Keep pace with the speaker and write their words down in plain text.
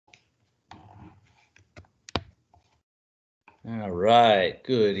All right,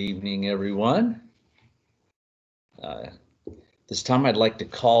 good evening, everyone. This time I'd like to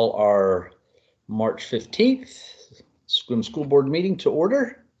call our March 15th Sequim School Board meeting to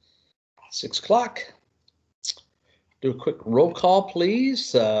order, 6 o'clock. Do a quick roll call,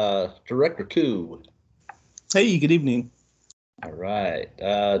 please. Director Koo. Hey, good evening. All right,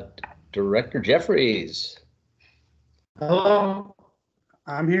 Director Jeffries. Hello,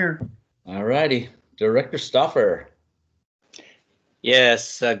 I'm here. All righty, Director Stoffer.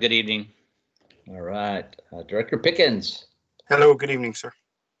 Yes, good evening. All right, Director Pickens. Hello, good evening, sir.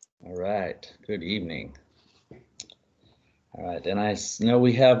 All right, good evening. All right, and I know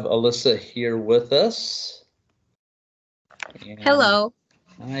we have Alyssa here with us. And hello.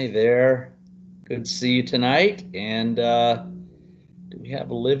 Hi there. Good to see you tonight. And do we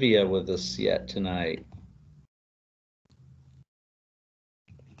have Olivia with us yet tonight?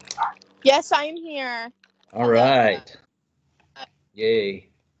 Yes, I'm here. All right. Yay.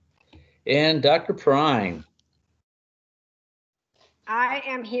 And Dr. Prime. I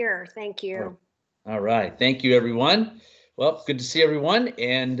am here. Thank you. All right. Thank you, everyone. Well, good to see everyone.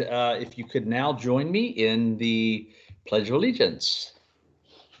 And if you could now join me in the Pledge of Allegiance.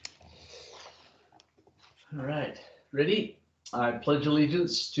 All right. Ready? I pledge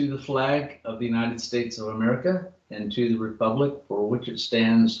allegiance to the flag of the United States of America and to the republic for which it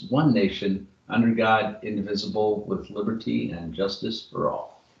stands, one nation, under God, indivisible, with liberty and justice for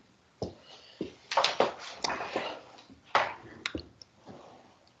all.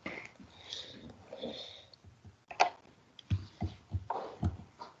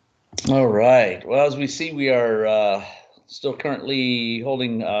 All right. Well, as we see, we are still currently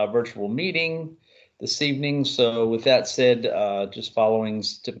holding a virtual meeting this evening. So with that said, just following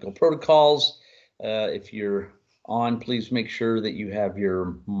typical protocols, if you're on, please make sure that you have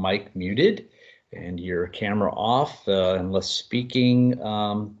your mic muted and your camera off unless speaking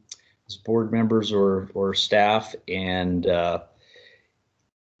as board members or staff. And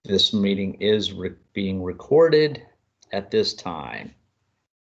this meeting is being recorded at this time.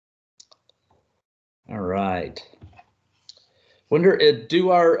 All right. Wonder,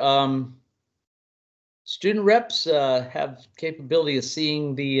 do our student reps have capability of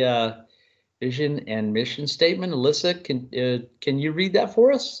seeing the vision and mission statement? Alyssa, can you read that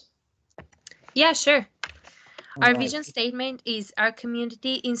for us? Yeah, sure. All Our right. vision statement is our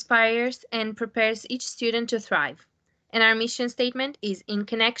community inspires and prepares each student to thrive. And our mission statement is in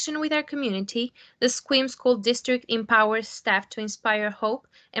connection with our community, the Sequim School District empowers staff to inspire hope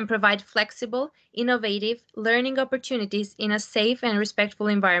and provide flexible, innovative learning opportunities in a safe and respectful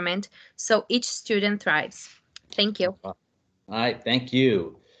environment so each student thrives. Thank you. All right, thank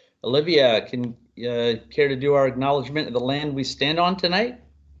you. Olivia, can you care to do our acknowledgement of the land we stand on tonight?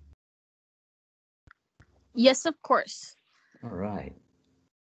 Yes, of course. All right.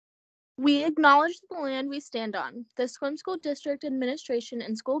 We acknowledge the land we stand on. The Sequim School District administration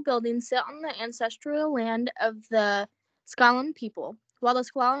and school buildings sit on the ancestral land of the S'Klallam people. While the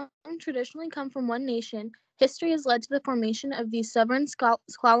S'Klallam traditionally come from one nation, history has led to the formation of these sovereign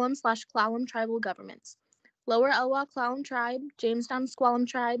S'Klallam/Klallam tribal governments. Lower Elwha Klallam tribe, Jamestown S'Klallam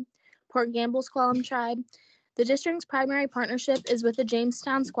tribe, Port Gamble S'Klallam tribe. The district's primary partnership is with the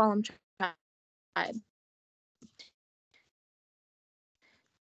Jamestown S'Klallam tribe.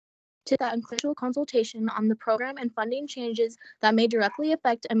 To that include consultation on the program and funding changes that may directly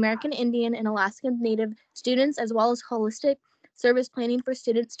affect American Indian and Alaskan Native students, as well as holistic service planning for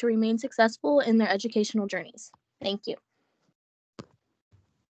students to remain successful in their educational journeys. Thank you.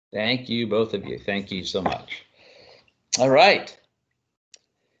 Thank you, both of you. Thank you so much. All right.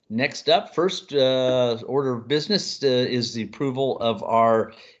 Next up, first order of business is the approval of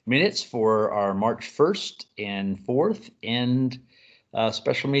our minutes for our March 1st and 4th and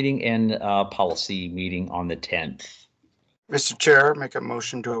special meeting and policy meeting on the 10th. Mr. Chair, make a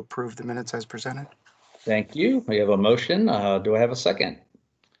motion to approve the minutes as presented. Thank you. We have a motion. Do I have a second?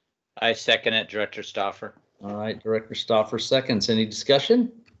 I second it, Director Stoffer. All right, Director Stoffer seconds. Any discussion?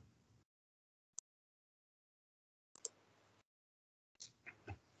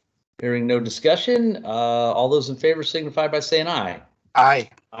 Hearing no discussion, all those in favor signify by saying aye. Aye.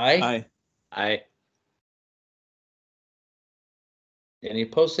 Aye. Aye. Aye. Any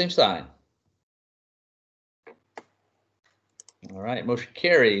opposed, same sign. All right, motion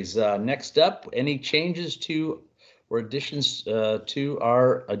carries. Next up, any changes to or additions to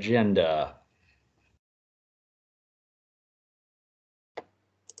our agenda?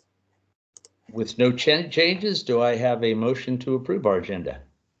 With no changes, do I have a motion to approve our agenda?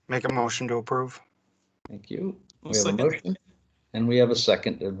 Make a motion to approve. Thank you. I'll We have a second. motion and we have a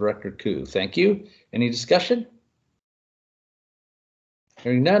second, Director Koo. Thank you. Any discussion?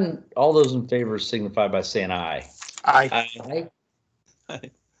 Hearing none, all those in favor signify by saying aye. Aye.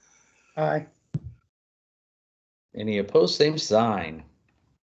 Aye. Aye. Any opposed, same sign.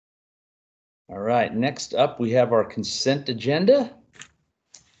 All right, next up, we have our consent agenda.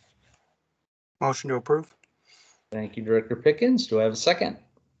 Motion to approve. Thank you, Director Pickens. Do I have a second?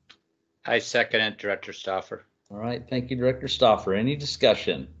 I second it, Director Stoffer. All right, thank you, Director Stoffer. Any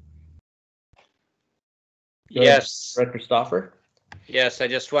discussion? Go ahead, Yes, Director Stoffer? yes, I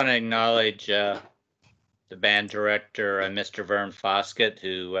just want to acknowledge the band director, Mr. Vern Foskett,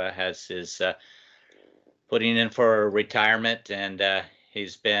 who has his putting in for retirement, and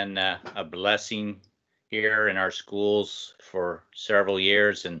he's been a blessing here in our schools for several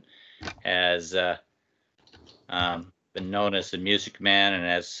years, and has been known as the music man, and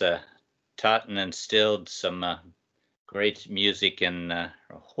has taught and instilled some great music in a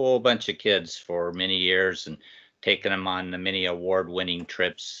whole bunch of kids for many years, and taken them on the many award-winning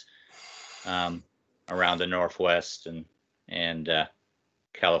trips around the Northwest and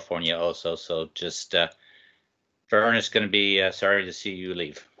California also. So just Vern, is going to be sorry to see you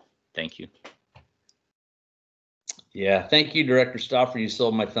leave. Thank you. Yeah, thank you, Director Stoffer. You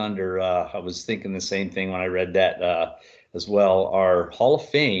stole my thunder. I was thinking the same thing when I read that as well. Our Hall of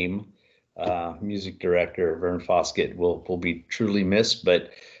Fame music director, Vern Foskett, will be truly missed,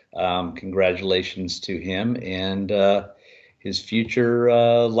 but congratulations to him and his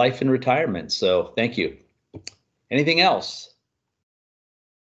future life in retirement. So thank you. Anything else?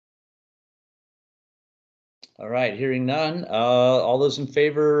 All right, hearing none. All those in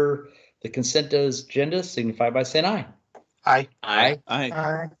favor of the consent agenda signify by saying aye. Aye. Aye. Aye.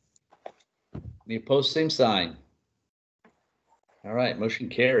 Aye. Any opposed, same sign. All right, motion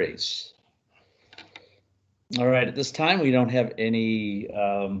carries. All right, at this time, we don't have any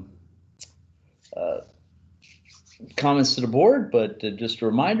comments to the board, but just a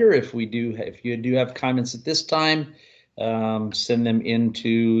reminder, if you do have comments at this time, send them into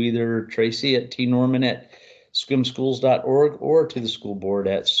either Tracy at tnorman@squimschools.org or to the school board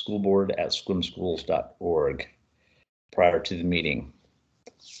at schoolboard@squimschools.org prior to the meeting.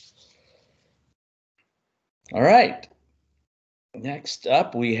 All right. Next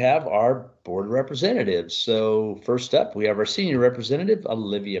up, we have our board representatives. So first up, we have our senior representative,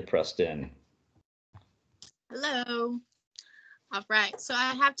 Olivia Preston. Hello. All right. So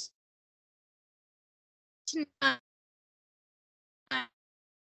I have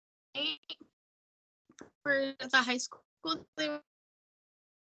for the high school, they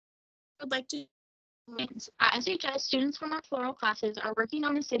would like to. At SHS, students from our floral classes are working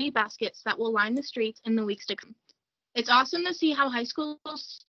on the city baskets that will line the streets in the weeks to come. It's awesome to see how high school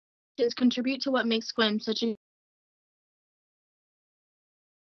students contribute to what makes SQUIM such a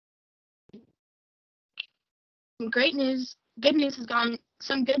good news has gone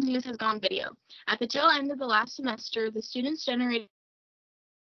video. At the tail end of the last semester, the students generated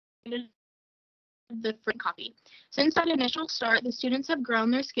the free copy. Since that initial start, the students have grown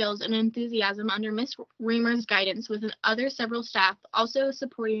their skills and enthusiasm under Miss Reamer's guidance, with several staff also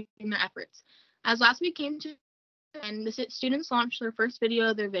supporting their efforts. As last week came to and the students launched their first video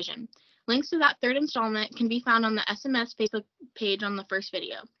of their vision. Links to that third installment can be found on the SMS Facebook page on the first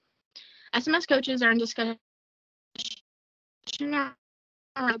video. SMS coaches are in discussion around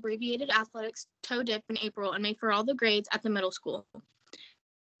abbreviated athletics toe dip in April and May for all the grades at the middle school.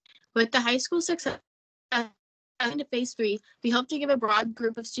 With the high school success into phase 3, we hope to give a broad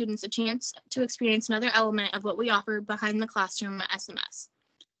group of students a chance to experience another element of what we offer behind the classroom at SMS.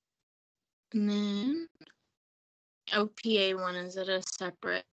 And then OPA one, is it a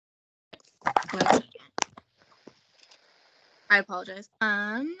separate? I apologize.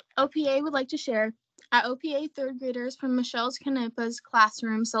 OPA would like to share. At OPA, third graders from Michelle's Canepa's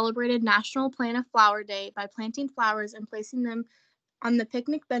classroom celebrated National Plant a Flower Day by planting flowers and placing them on the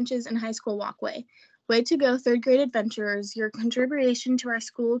picnic benches and high school walkway. Way to go, third grade adventurers. Your contribution to our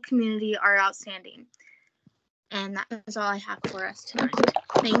school community are outstanding. And that is all I have for us tonight.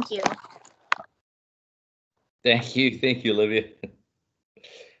 Thank you. Thank you, Olivia.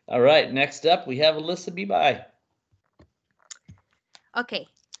 All right, next up, we have Alyssa Beeby. Okay.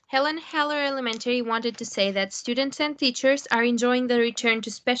 Helen Heller Elementary wanted to say that students and teachers are enjoying the return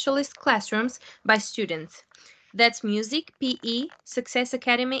to specialist classrooms by students. That's music, PE, Success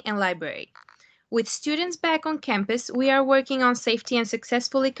Academy, and library. With students back on campus, we are working on safety and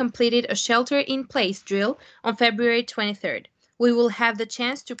successfully completed a shelter-in-place drill on February 23rd. We will have the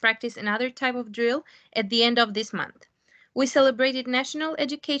chance to practice another type of drill at the end of this month. We celebrated National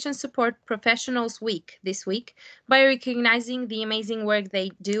Education Support Professionals Week this week by recognizing the amazing work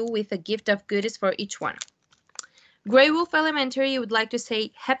they do with a gift of goodies for each one. Grey Wolf Elementary would like to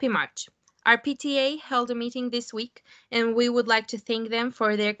say Happy March. Our PTA held a meeting this week, and we would like to thank them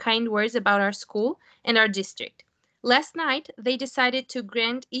for their kind words about our school and our district. Last night, they decided to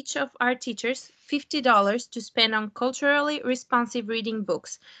grant each of our teachers $50 to spend on culturally responsive reading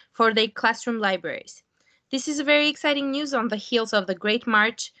books for their classroom libraries. This is very exciting news on the heels of the Great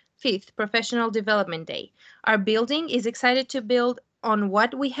March 5th Professional Development Day. Our building is excited to build on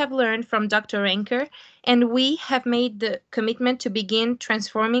what we have learned from Dr. Ranker, and we have made the commitment to begin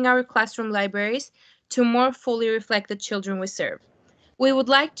transforming our classroom libraries to more fully reflect the children we serve. We would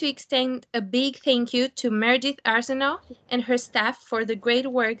like to extend a big thank you to Meredith Arsenault and her staff for the great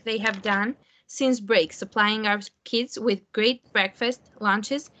work they have done since break, supplying our kids with great breakfast,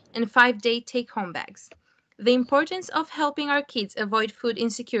 lunches, and 5-day take-home bags. The importance of helping our kids avoid food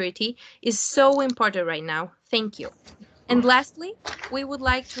insecurity is so important right now. Thank you. And lastly, we would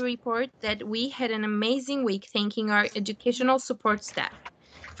like to report that we had an amazing week thanking our educational support staff.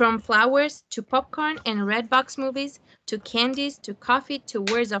 From flowers to popcorn and red box movies, to candies, to coffee, to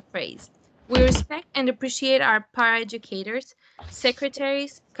words of praise. We respect and appreciate our paraeducators,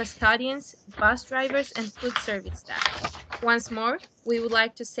 secretaries, custodians, bus drivers, and food service staff. Once more, we would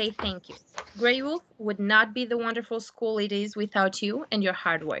like to say thank you. Grey Wolf would not be the wonderful school it is without you and your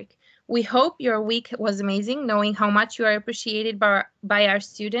hard work. We hope your week was amazing, knowing how much you are appreciated by our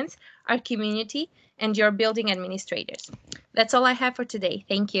students, our community, and your building administrators. That's all I have for today.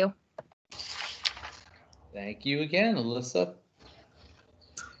 Thank you. Thank you again, Alyssa.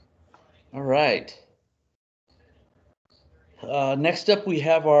 All right. Next up, we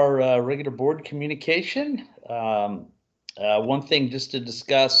have our regular board communication. One thing just to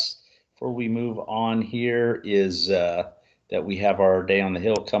discuss before we move on here is that we have our Day on the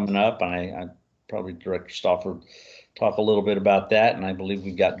Hill coming up, and I probably Director Stauffer talk a little bit about that, and I believe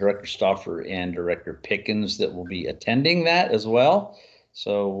we've got Director Stauffer and Director Pickens that will be attending that as well.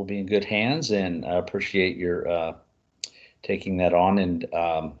 So we'll be in good hands, and I appreciate your taking that on, and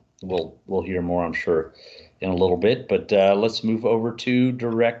we'll hear more, I'm sure, in a little bit. But let's move over to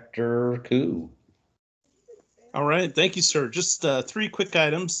Director Koo. All right, thank you, sir. Just 3 quick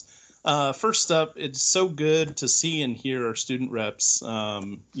items. First up, it's so good to see and hear our student reps.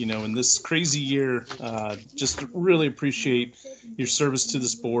 In this crazy year, just really appreciate your service to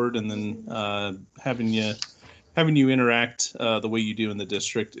this board, and then having you interact the way you do in the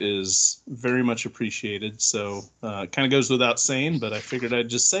district is very much appreciated. So it kind of goes without saying, but I figured I'd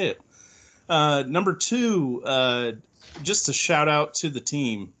just say it. Number 2, just a shout out to the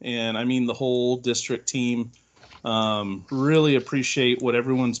team, and I mean the whole district team. Really appreciate what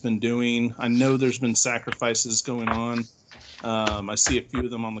everyone's been doing. I know there's been sacrifices going on. I see a few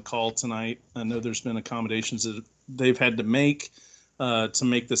of them on the call tonight. I know there's been accommodations that they've had to make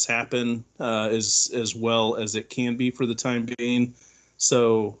this happen as well as it can be for the time being.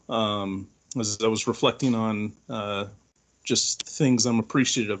 So as I was reflecting on just things I'm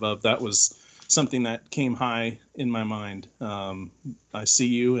appreciative of, that was something that came high in my mind. I see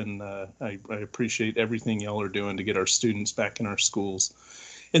you, and I appreciate everything y'all are doing to get our students back in our schools.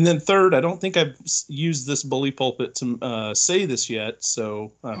 And then third, I don't think I've used this bully pulpit to say this yet,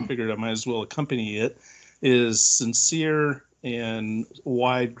 so I figured I might as well accompany it, is sincere and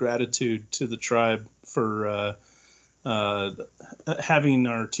wide gratitude to the tribe for having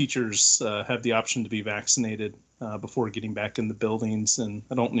our teachers have the option to be vaccinated before getting back in the buildings. And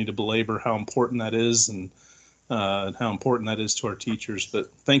I don't need to belabor how important that is and how important that is to our teachers.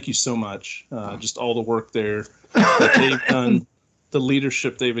 But thank you so much. Just all the work there that they've done, the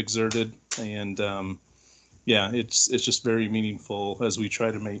leadership they've exerted. And it's just very meaningful as we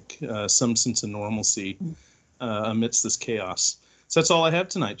try to make some sense of normalcy amidst this chaos. So that's all I have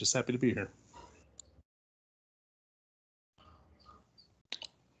tonight. Just happy to be here.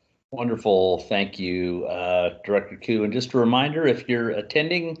 Wonderful. Thank you, Director Koo. And just a reminder, if you're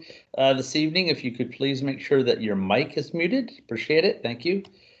attending this evening, if you could please make sure that your mic is muted. Appreciate it. Thank you.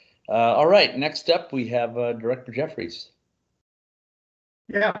 All right. Next up, we have Director Jeffries.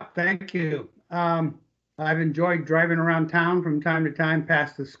 Yeah, thank you. I've enjoyed driving around town from time to time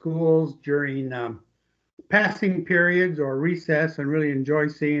past the schools during passing periods or recess, and really enjoy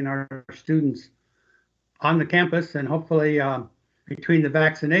seeing our students on the campus, and hopefully between the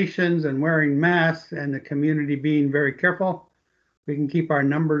vaccinations and wearing masks and the community being very careful, we can keep our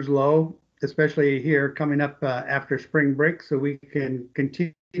numbers low, especially here coming up after spring break, so we can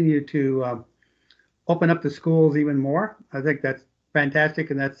continue to open up the schools even more. I think that's fantastic,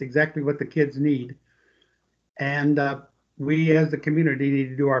 and that's exactly what the kids need. And we as the community need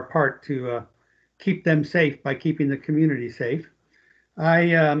to do our part to keep them safe by keeping the community safe.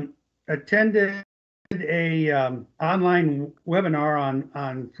 I attended attended a online webinar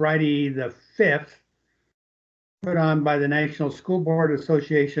on Friday the 5th, put on by the National School Board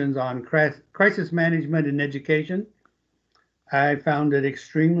Associations on crisis management in education. I found it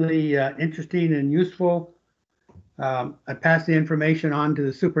extremely interesting and useful. I passed the information on to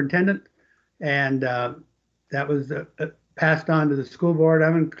the superintendent, and that was passed on to the school board. I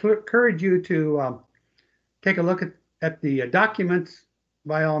would encourage you to take a look at the documents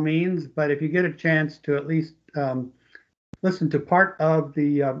by all means, but if you get a chance to at least listen to part of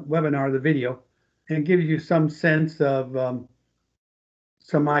the webinar, the video, and it gives you some sense of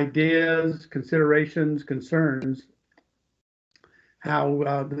some ideas, considerations, concerns,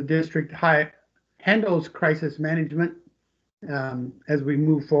 how the district handles crisis management as we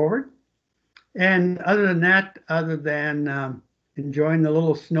move forward. And other than that, other than enjoying the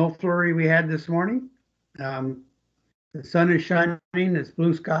little snow flurry we had this morning, the sun is shining, it's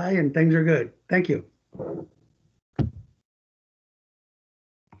blue sky, and things are good. Thank you.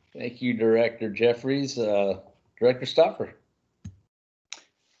 Thank you, Director Jeffries. Director Stoffer.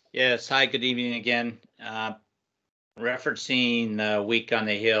 Yes, hi, good evening again. Referencing Week on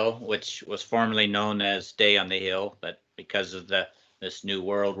the Hill, which was formerly known as Day on the Hill, but because of this new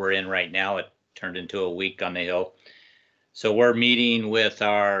world we're in right now, it turned into a Week on the Hill. So we're meeting with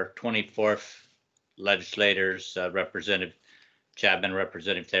our 24th legislators, Representative Chapman,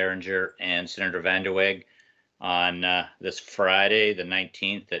 Representative Theringer, and Senator Vanderweg on this Friday, the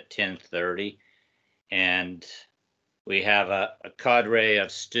 19th at 10:30. And we have a cadre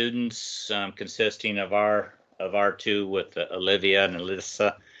of students consisting of our two with Olivia and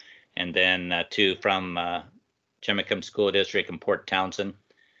Alyssa, and then two from Chimicum School District in Port Townsend.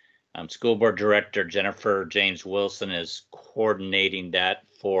 School Board Director Jennifer James Wilson is coordinating that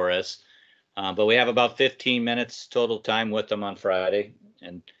for us. But we have about 15 minutes total time with them on Friday,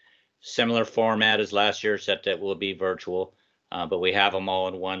 and similar format as last year, except that will be virtual, but we have them all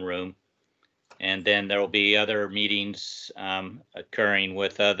in one room. And then there will be other meetings occurring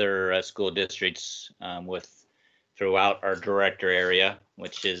with other school districts throughout our director area,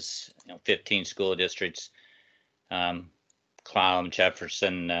 which is 15 school districts, Clallam,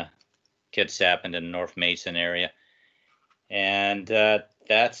 Jefferson, Kitsap, and the North Mason area. And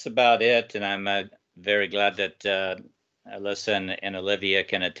that's about it. And I'm very glad that Alyssa and Olivia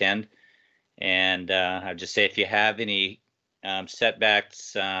can attend. And I'll just say, if you have any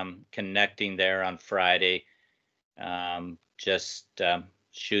setbacks connecting there on Friday, just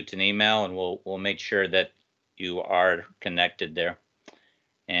shoot an email and we'll make sure that you are connected there.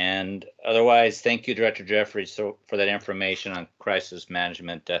 And otherwise, thank you, Director Jeffries, for that information on crisis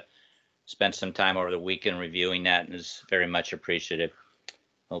management. Spent some time over the weekend reviewing that and is very much appreciative.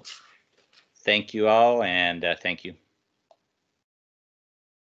 Well, thank you all, and thank you.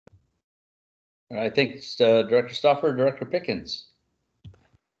 All right, thanks, Director Stoffer. Director Pickens.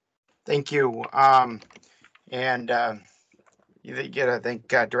 Thank you. You gotta thank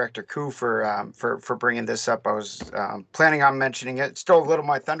Director Koo for bringing this up. I was planning on mentioning it. Stole a little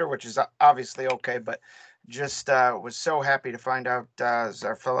my thunder, which is obviously okay, but just was so happy to find out as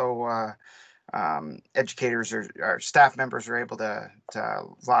our fellow educators or our staff members are able to a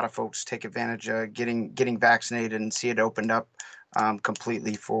lot of folks take advantage of getting vaccinated and see it opened up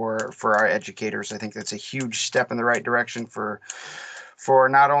completely for our educators. I think that's a huge step in the right direction for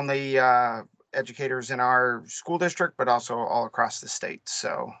not only educators in our school district, but also all across the state.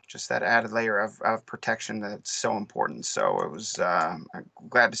 So just that added layer of protection that's so important. So it was I'm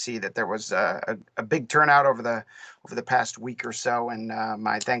glad to see that there was a big turnout over the past week or so, and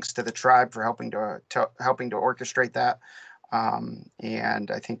my thanks to the tribe for helping to orchestrate that. And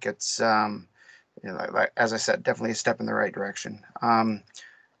I think it's like, as I said, definitely a step in the right direction.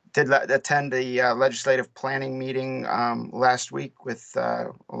 Did attend the legislative planning meeting last week with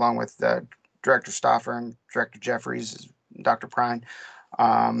along with Director Stoffer and Director Jeffries, Dr. Prine.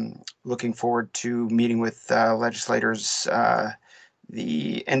 Looking forward to meeting with legislators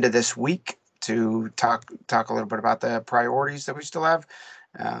the end of this week to talk a little bit about the priorities that we still have,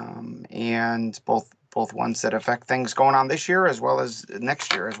 and both ones that affect things going on this year as well as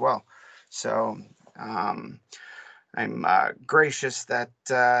next year as well. So I'm gracious that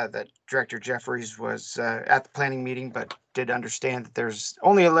Director Jeffries was at the planning meeting, but did understand that there's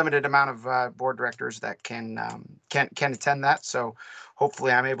only a limited amount of board directors that can attend that. So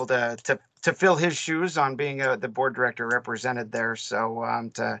hopefully I'm able to fill his shoes on being the board director represented there. So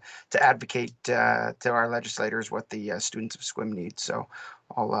to advocate to our legislators what the students of SWIM need. So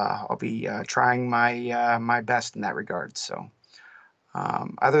I'll be trying my best in that regard. So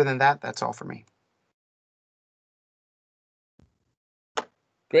other than that, that's all for me.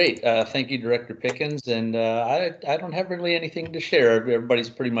 Great. Thank you, Director Pickens. And I don't have really anything to share. Everybody's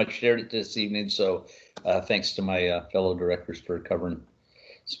pretty much shared it this evening. So thanks to my fellow directors for covering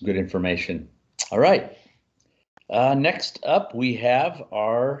some good information. All right. Next up, we have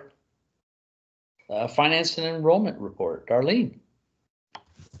our finance and enrollment report. Darlene.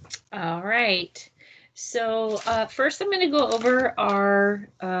 All right. So first, I'm going to go over our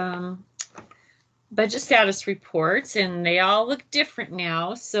budget status reports, and they all look different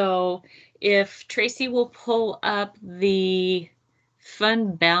now. So if Tracy will pull up the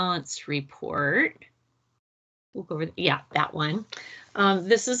fund balance report, we'll go over, that one.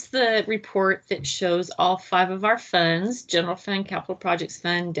 This is the report that shows all 5 of our funds: general fund, capital projects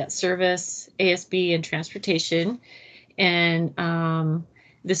fund, debt service, ASB, and transportation. And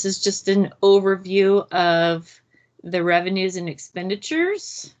this is just an overview of the revenues and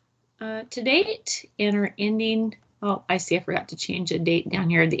expenditures to date, and our ending, oh, I see, I forgot to change a date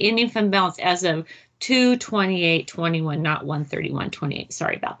down here. The ending fund balance as of 2/28/21, not 1/31/28.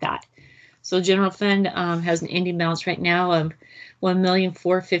 Sorry about that. So general fund has an ending balance right now of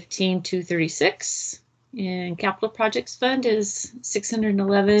 $1,415,236, and capital projects fund is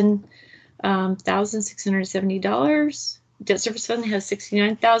 $611,670. Debt service fund has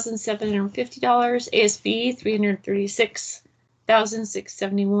 $69,750. ASB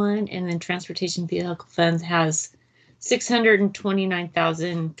 $336,671, and then transportation vehicle funds has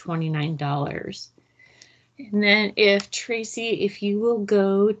 $629,029. And then if Tracy, if you will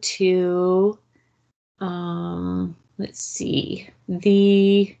go to, let's see,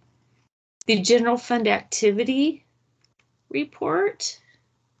 the general fund activity report.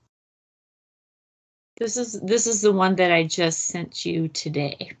 This is the one that I just sent you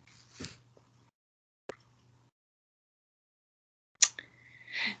today.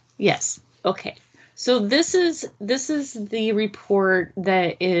 Yes. Okay. So this is the report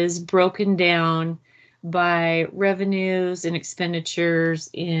that is broken down by revenues and expenditures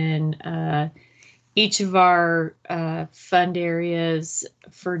in each of our fund areas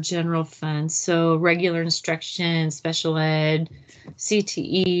for general funds. So regular instruction, special ed,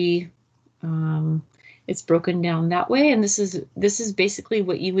 CTE. It's broken down that way, and this is basically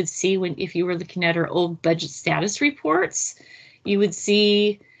what you would see if you were looking at our old budget status reports. You would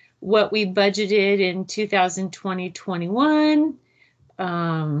see what we budgeted in 2020-21,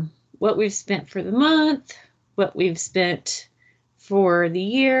 what we've spent for the month, what we've spent for the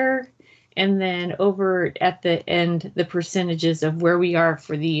year, and then over at the end, the percentages of where we are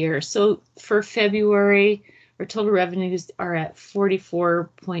for the year. So for February, our total revenues are at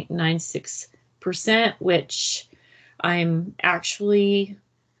 44.96%, which I'm actually,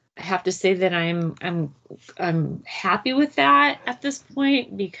 I have to say that I'm happy with that at this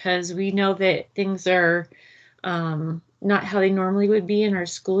point, because we know that things are not how they normally would be in our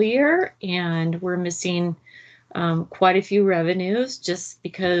school year, and we're missing quite a few revenues just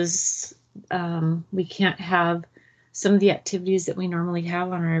because we can't have some of the activities that we normally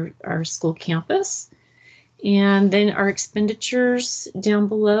have on our school campus. And then our expenditures down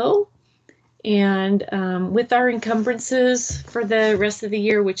below. And with our encumbrances for the rest of the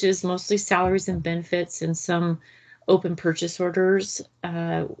year, which is mostly salaries and benefits and some open purchase orders,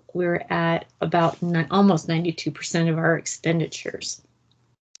 we're at about almost 92% of our expenditures,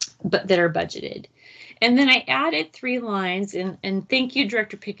 but that are budgeted. And then I added 3 lines, and thank you,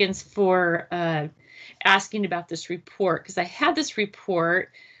 Director Pickens, for asking about this report, because I had this report,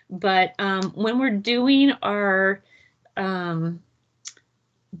 but when we're doing our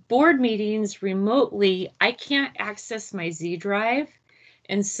board meetings remotely, I can't access my Z drive.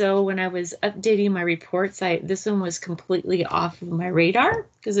 And so when I was updating my reports, this one was completely off of my radar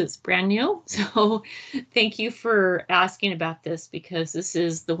because it's brand new. So thank you for asking about this, because this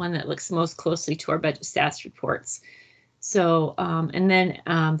is the one that looks most closely to our budget stats reports. So and then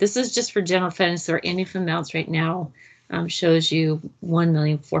this is just for general funds. So our ending fund balance right now shows you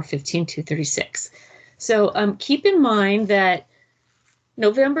 $1,415,236. So keep in mind that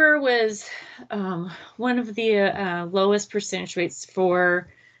November was one of the lowest percentage rates for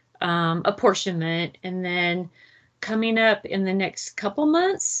apportionment, and then coming up in the next couple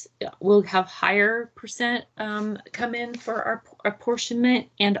months, we'll have higher percent come in for our apportionment,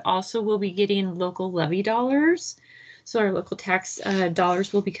 and also we'll be getting local levy dollars. So our local tax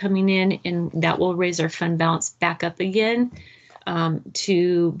dollars will be coming in, and that will raise our fund balance back up again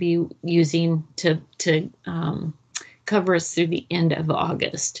to be using to cover us through the end of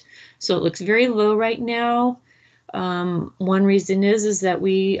August. So it looks very low right now. One reason is that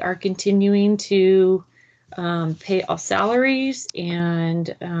we are continuing to pay all salaries,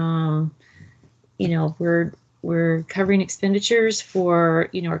 and you know, we're covering expenditures for,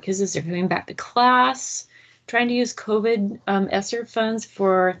 our kids as they're coming back to class, trying to use COVID ESSER funds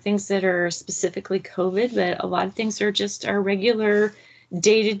for things that are specifically COVID, but a lot of things are just our regular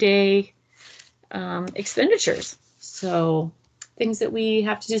day-to-day expenditures. So things that we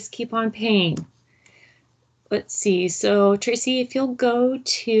have to just keep on paying. Let's see. So Tracy, if you'll go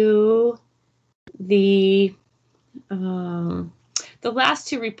to the last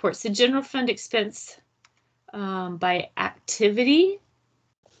two reports, the general fund expense by activity.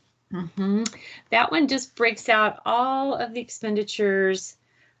 That one just breaks out all of the expenditures.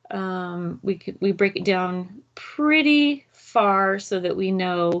 We break it down pretty far so that we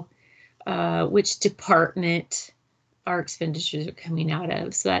know which department our expenditures are coming out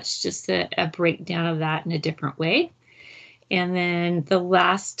of. So that's just a breakdown of that in a different way. And then the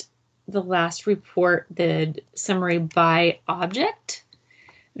last report, the summary by object,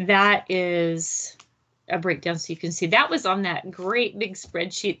 that is a breakdown, so you can see that was on that great big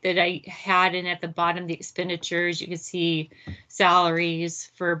spreadsheet that I had, and at the bottom the expenditures you can see salaries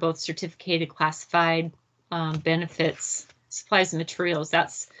for both certificated, classified, benefits, supplies and materials.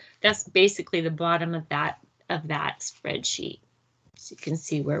 That's basically the bottom of that spreadsheet, so you can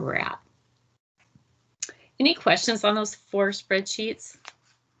see where we're at. Any questions on those 4 spreadsheets?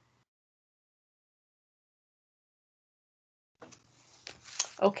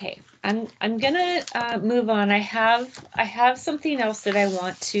 Okay, I'm gonna move on. I have something else that I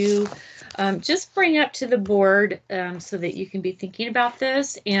want to just bring up to the board so that you can be thinking about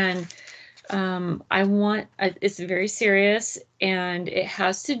this. And it's very serious, and it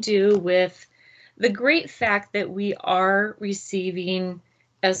has to do with the great fact that we are receiving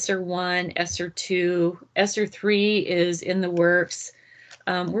ESSER 1, ESSER 2, ESSER 3 is in the works.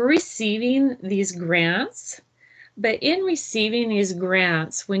 We're receiving these grants. But in receiving these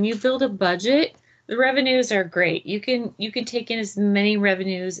grants, when you build a budget, the revenues are great. You can take in as many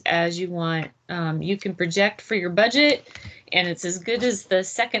revenues as you want. You can project for your budget, and it's as good as the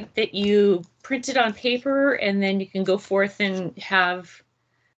second that you print it on paper, and then you can go forth and have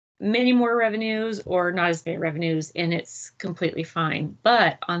many more revenues or not as many revenues, and it's completely fine.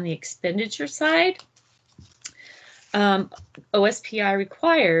 But on the expenditure side, OSPI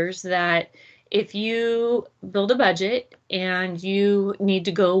requires that if you build a budget and you need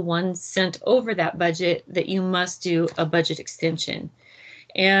to go 1 cent over that budget, that you must do a budget extension.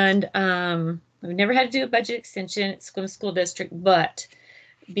 And we've never had to do a budget extension at Sequim School District, but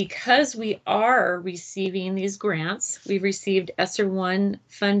because we are receiving these grants, we've received ESSER 1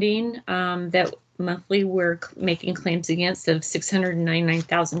 funding that monthly we're making claims against of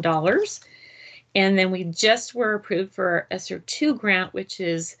 $699,000. And then we just were approved for our ESSER 2 grant, which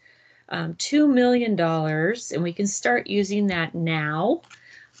is $2 million, and we can start using that now.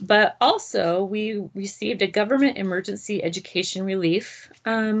 But also we received a government emergency education relief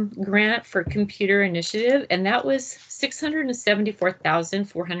grant for computer initiative, and that was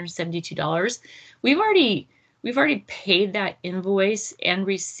 $674,472. We've already paid that invoice and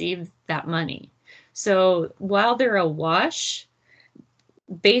received that money. So while they're a wash,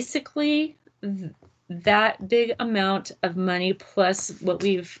 basically that big amount of money plus what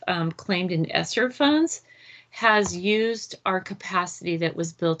we've claimed in ESSER funds has used our capacity that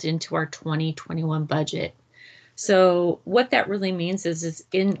was built into our 2021 budget. So what that really means is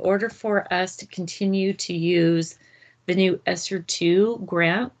in order for us to continue to use the new ESSER 2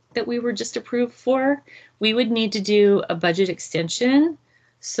 grant that we were just approved for, we would need to do a budget extension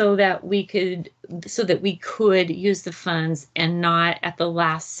so that we could use the funds and not at the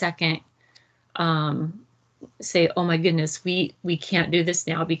last second say, oh my goodness, we can't do this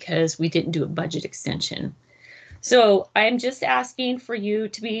now because we didn't do a budget extension. So I'm just asking for you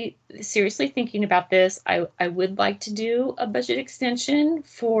to be seriously thinking about this. I would like to do a budget extension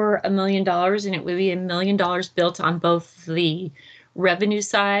for $1 million, and it would be $1 million built on both the revenue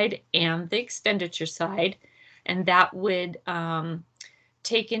side and the expenditure side. And that would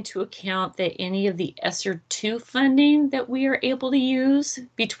take into account that any of the ESSER 2 funding that we are able to use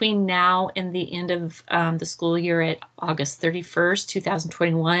between now and the end of the school year at August 31st,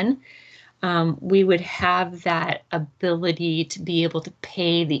 2021, we would have that ability to be able to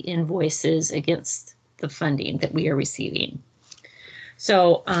pay the invoices against the funding that we are receiving.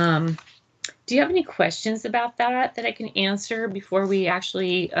 So do you have any questions about that I can answer before we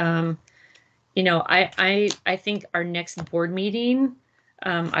actually, I think our next board meeting,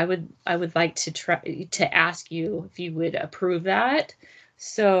 I would like to try to ask you if you would approve that.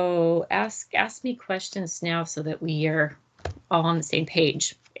 So ask me questions now so that we are all on the same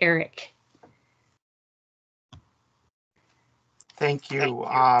page. Eric. Thank you.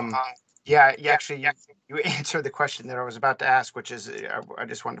 Yeah, you answered the question that I was about to ask, which is I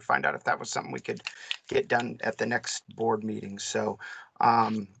just wanted to find out if that was something we could get done at the next board meeting. So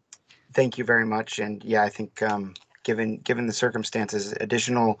thank you very much. And yeah, I think given the circumstances,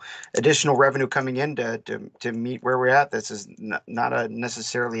 additional revenue coming in to meet where we're at, this is not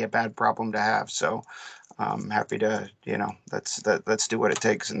necessarily a bad problem to have. So I'm happy to, let's do what it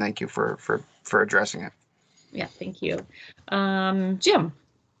takes. And thank you for addressing it. Yeah, thank you. Jim.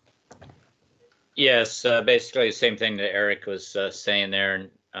 Yes, basically the same thing that Eric was saying there, and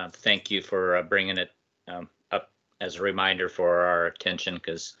thank you for bringing it up as a reminder for our attention,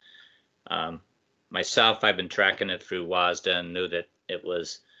 because myself, I've been tracking it through WASDA and knew that it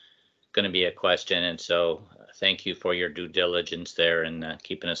was going to be a question, and so thank you for your due diligence there and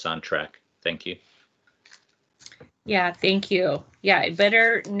keeping us on track. Thank you. Yeah, thank you. Yeah,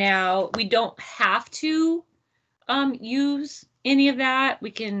 better now. We don't have to use any of that.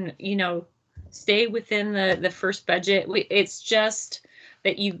 We can, stay within the first budget. It's just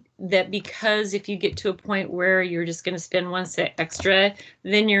that because if you get to a point where you're just going to spend 1 cent extra,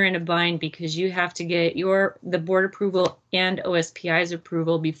 then you're in a bind, because you have to get the board approval and OSPI's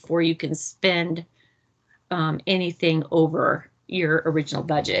approval before you can spend anything over your original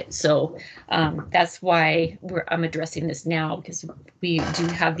budget. So that's why I'm addressing this now, because we do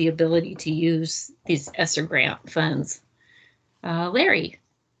have the ability to use these ESSER grant funds. Larry.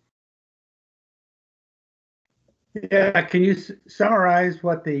 Yeah, can you summarize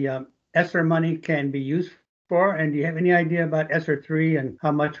what the ESSER money can be used for? And do you have any idea about ESSER 3 and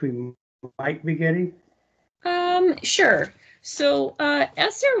how much we might be getting? Sure. So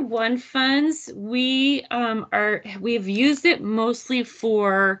ESSER 1 funds, we've used it mostly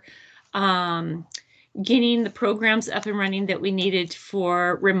for getting the programs up and running that we needed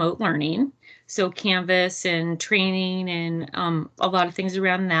for remote learning. So Canvas and training and a lot of things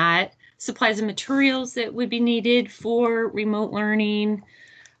around that. Supplies and materials that would be needed for remote learning.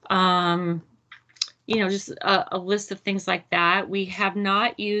 Just a list of things like that. We have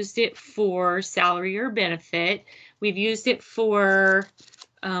not used it for salary or benefit. We've used it for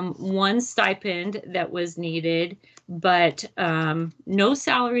one stipend that was needed, but no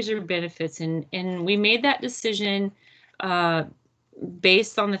salaries or benefits. And we made that decision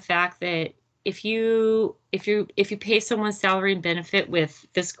based on the fact that if you pay someone's salary and benefit with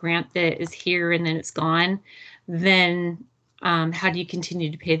this grant that is here and then it's gone, then how do you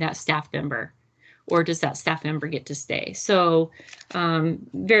continue to pay that staff member? Or does that staff member get to stay? So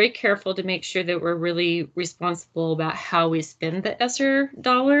very careful to make sure that we're really responsible about how we spend the ESSER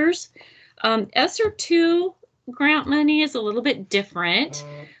dollars. ESSER 2 grant money is a little bit different.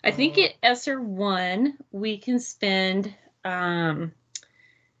 I think at ESSER 1, we can spend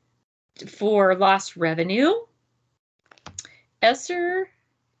for lost revenue. ESSER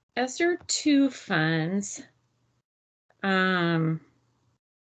 2 funds,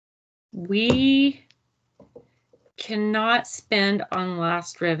 we cannot spend on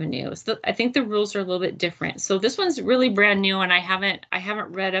lost revenue. So I think the rules are a little bit different. So this one's really brand new, and I haven't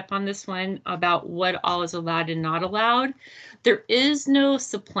read up on this one about what all is allowed and not allowed. There is no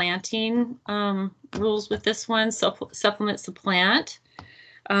supplanting rules with this one, supplement, supplant,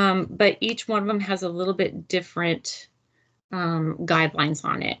 but each one of them has a little bit different guidelines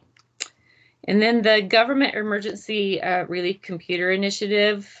on it. And then the Government Emergency Relief Computer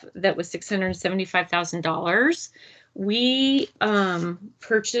Initiative, that was $675,000. We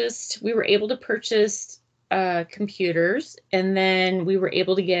were able to purchase computers, and then we were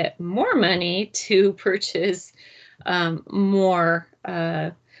able to get more money to purchase more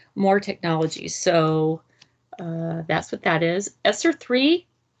technology. So that's what that is. ESSER 3,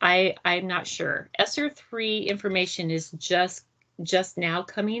 I'm not sure. ESSER 3 information is just now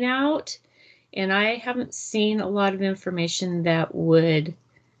coming out. And I haven't seen a lot of information that would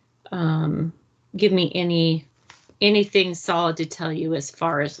give me anything solid to tell you as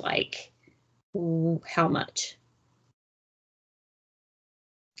far as like how much.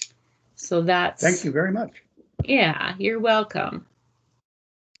 So that's. Thank you very much. Yeah, you're welcome.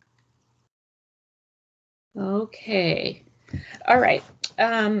 Okay. All right.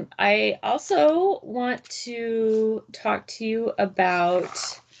 I also want to talk to you about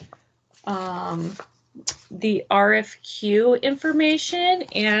the RFQ information,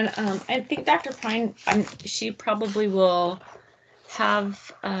 and I think Dr. Pine, she probably will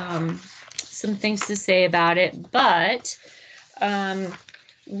have some things to say about it, but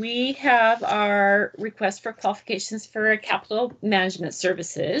we have our request for qualifications for capital management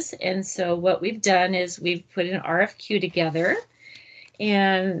services, and so what we've done is we've put an RFQ together,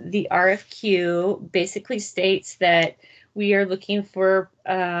 and the RFQ basically states that we are looking for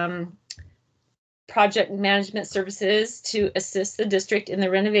project management services to assist the district in the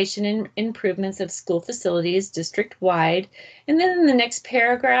renovation and improvements of school facilities district-wide. And then in the next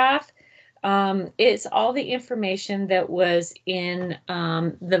paragraph, it's all the information that was in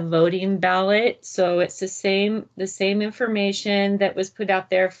the voting ballot. So it's the same information that was put out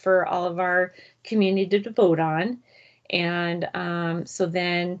there for all of our community to vote on. And so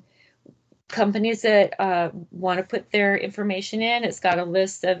then companies that want to put their information in, it's got a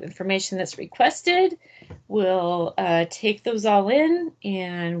list of information that's requested. We'll take those all in,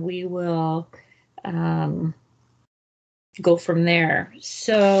 and we will go from there.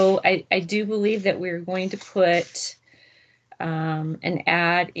 So I do believe that we're going to put an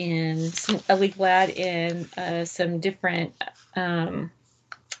ad in, a legal ad in some different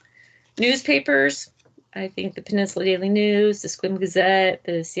newspapers. I think the Peninsula Daily News, the Sequim Gazette,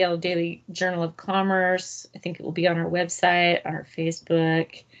 the Seattle Daily Journal of Commerce. I think it will be on our website, on our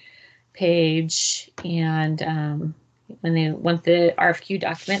Facebook page. And when they want the RFQ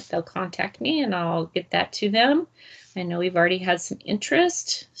document, they'll contact me and I'll get that to them. I know we've already had some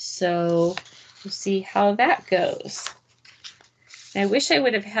interest, so we'll see how that goes. I wish I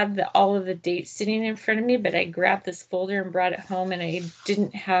would have had all of the dates sitting in front of me, but I grabbed this folder and brought it home, and I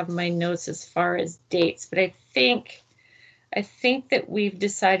didn't have my notes as far as dates. But I think that we've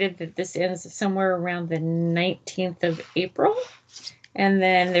decided that this ends somewhere around the 19th of April. And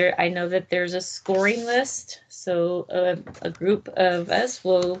then I know that there's a scoring list. So a group of us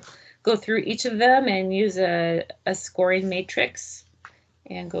will go through each of them and use a scoring matrix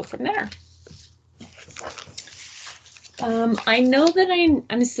and go from there. I know that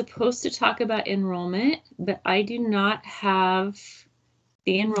I'm supposed to talk about enrollment, but I do not have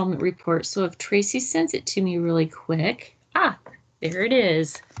the enrollment report. So if Tracy sends it to me really quick, there it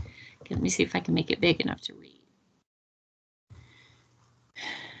is. Okay, let me see if I can make it big enough to read.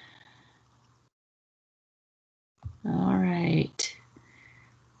 All right.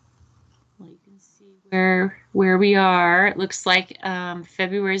 Well, you can see where we are. It looks like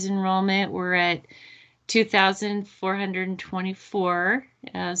February's enrollment, we're at 2,424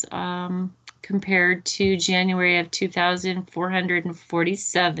 as compared to January of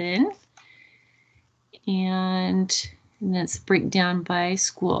 2,447. And that's breakdown by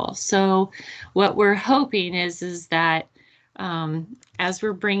school. So what we're hoping is that as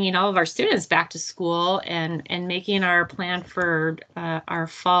we're bringing all of our students back to school and making our plan for our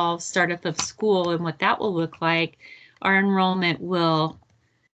fall startup of school and what that will look like, our enrollment will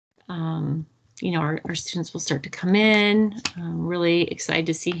our students will start to come in. I'm really excited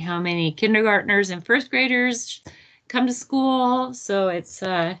to see how many kindergartners and first graders come to school. So it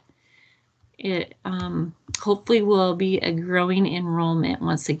hopefully will be a growing enrollment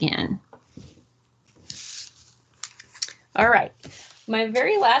once again. All right, my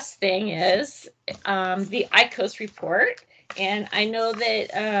very last thing is the ICOS report. And I know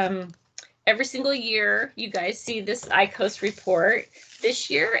that every single year you guys see this ICOS report. This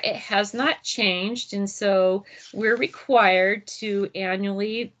year it has not changed, and so we're required to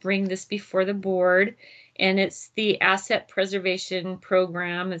annually bring this before the board, and it's the asset preservation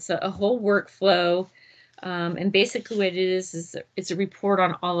program. It's a whole workflow, and basically what it is it's a report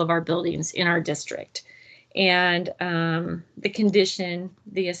on all of our buildings in our district, and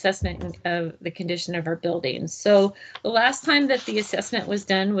the assessment of the condition of our buildings. So the last time that the assessment was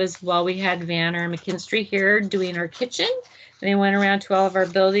done was while we had Vanner and McKinstry here doing our kitchen. They went around to all of our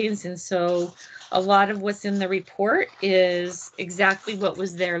buildings, and so a lot of what's in the report is exactly what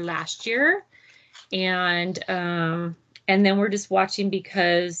was there last year. And then we're just watching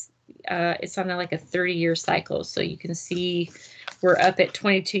because it's on like a 30-year cycle. So you can see we're up at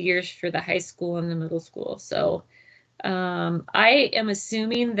 22 years for the high school and the middle school. So I am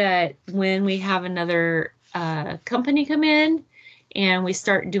assuming that when we have another company come in and we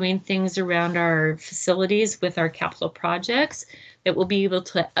start doing things around our facilities with our capital projects, that we'll be able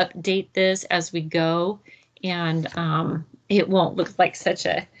to update this as we go, and it won't look like such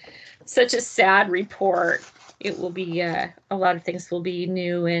a sad report. It will be a lot of things will be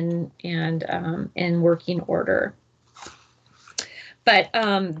new and in working order. But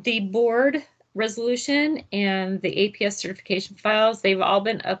the board resolution and the APS certification files, they've all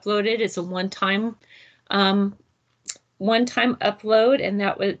been uploaded. It's a one-time upload, and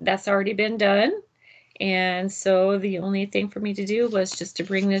that's already been done. And so the only thing for me to do was just to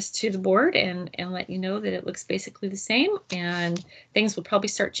bring this to the board and let you know that it looks basically the same, and things will probably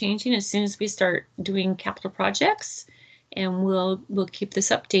start changing as soon as we start doing capital projects, and we'll keep this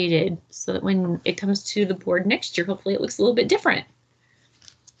updated so that when it comes to the board next year, hopefully it looks a little bit different.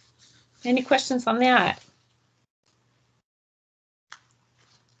 Any questions on that?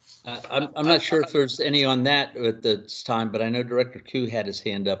 I'm not sure if there's any on that at this time, but I know Director Koo had his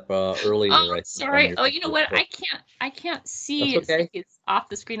hand up earlier. Oh, I think, sorry. Oh, you know what? I can't see. That's okay. It's off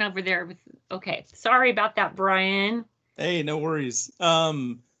the screen over there. Okay, sorry about that, Brian. Hey, no worries.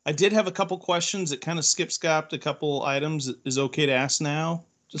 I did have a couple questions. It kind of skip-scopped a couple items. Is okay to ask now?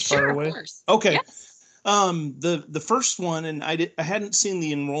 Just fire away. Of course. Okay. Yes. The first one, and I hadn't seen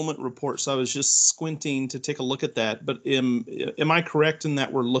the enrollment report, so I was just squinting to take a look at that. But am I correct in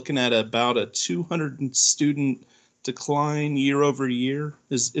that we're looking at about a 200 student decline year over year?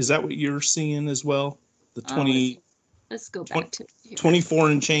 Is that what you're seeing as well? The 20. Let's go back to here.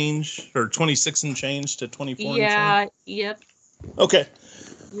 24 and change, or 26 and change to 24 and change? Yep. Okay.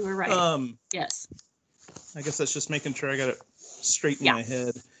 You were right. Yes. I guess that's just making sure I got it straight in Yeah. my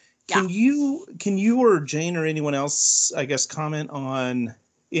head. Yeah. Can you or Jane or anyone else, I guess, comment on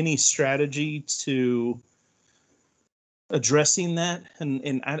any strategy to addressing that?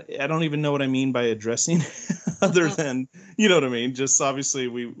 And I don't even know what I mean by addressing other than, you know what I mean? Just obviously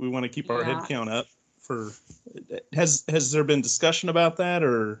we want to keep our head count up. Has there been discussion about that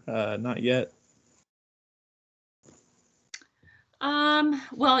or not yet?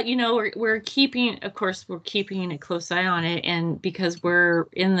 Well, you know, we're keeping a close eye on it, and because we're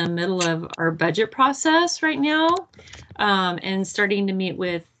in the middle of our budget process right now, and starting to meet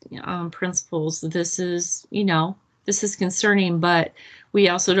with principals, this is concerning, but we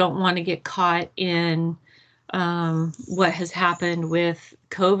also don't want to get caught in what has happened with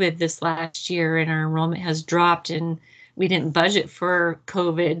COVID this last year, and our enrollment has dropped, and we didn't budget for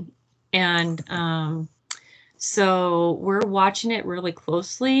COVID, and so we're watching it really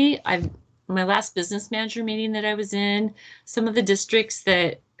closely. My last business manager meeting that I was in, some of the districts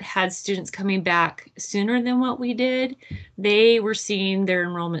that had students coming back sooner than what we did, they were seeing their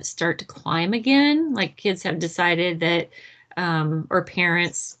enrollment start to climb again. Like kids have decided that, or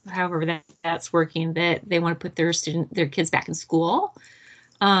parents, however that's working, that they want to put their kids back in school.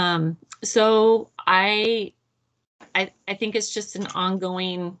 So I think it's just an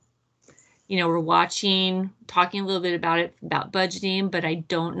ongoing. We're talking a little bit about budgeting, but I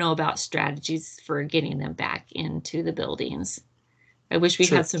don't know about strategies for getting them back into the buildings. I wish we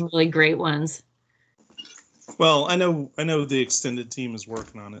had some really great ones. Well, I know the extended team is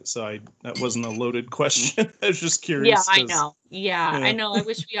working on it, so that wasn't a loaded question. I was just curious. Yeah, I know. Yeah, I know. I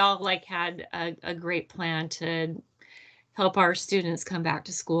wish we all had a great plan to help our students come back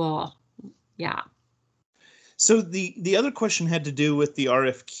to school. Yeah. So the other question had to do with the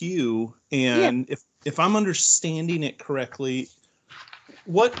RFQ, and if I'm understanding it correctly,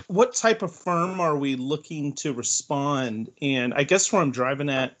 what type of firm are we looking to respond? And I guess where I'm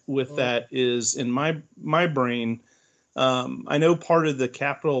driving at with that is in my brain, I know part of the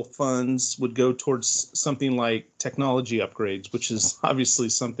capital funds would go towards something like technology upgrades, which is obviously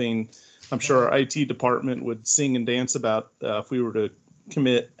something I'm sure our IT department would sing and dance about if we were to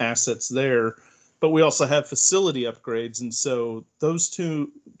commit assets there. But we also have facility upgrades, and so those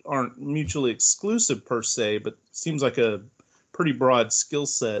two aren't mutually exclusive per se, but seems like a pretty broad skill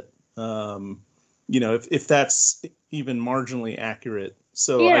set. If that's even marginally accurate.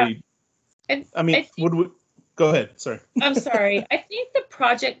 So yeah. Would we go ahead? Sorry. I'm sorry. I think the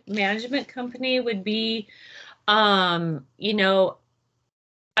project management company would be, I'm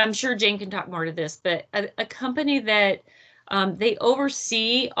sure Jane can talk more to this, but a company that they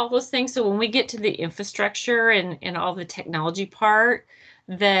oversee all those things. So when we get to the infrastructure and all the technology part,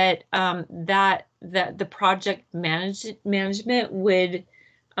 that the project management would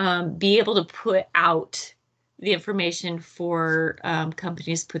be able to put out the information for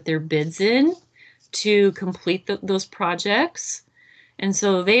companies put their bids in to complete those projects. And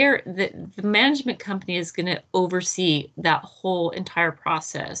so the management company is going to oversee that whole entire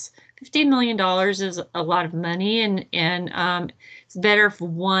process. $15 million is a lot of money, and it's better if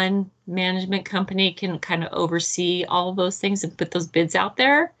one management company can kind of oversee all of those things and put those bids out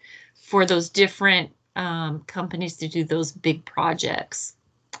there for those different companies to do those big projects.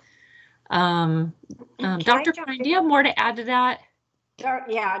 Dr. Brian, do you have more to add to that?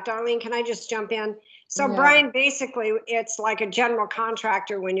 Yeah, Darlene, can I just jump in? So Brian, basically, it's like a general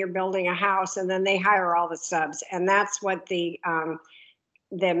contractor when you're building a house, and then they hire all the subs, and that's what the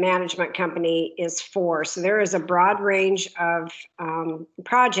management company is for. So there is a broad range of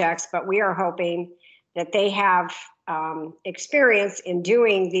projects, but we are hoping that they have experience in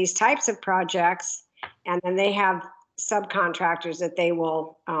doing these types of projects, and then they have subcontractors that they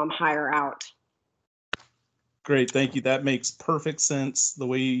will hire out. Great, thank you. That makes perfect sense the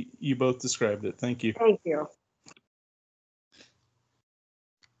way you both described it. Thank you. Thank you.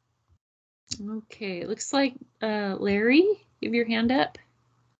 Okay, it looks like Larry, you have your hand up.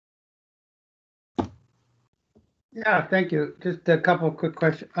 Yeah, thank you. Just a couple of quick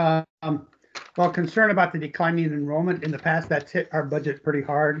questions. Well, concern about the declining enrollment in the past, that's hit our budget pretty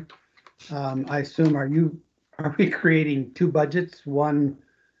hard. I assume, are we creating two budgets? One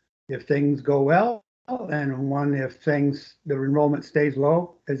if things go well, and one if the enrollment stays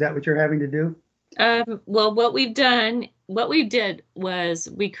low? Is that what you're having to do? Well, what we did was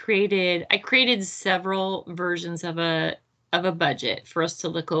I created several versions of a budget for us to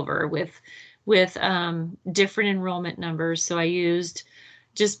look over with different enrollment numbers. So I used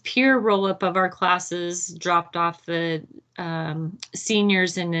just pure roll up of our classes, dropped off the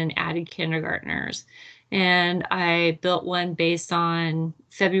seniors and then added kindergartners. And I built one based on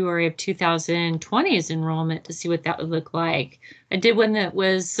February of 2020's enrollment to see what that would look like. I did one that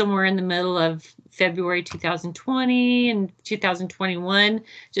was somewhere in the middle of February 2020 and 2021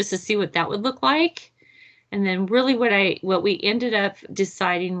 just to see what that would look like. And then really what we ended up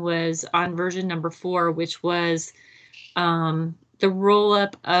deciding was on version number 4, which was the roll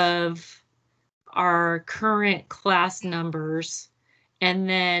up of our current class numbers, and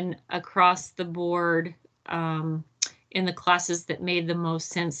then across the board in the classes that made the most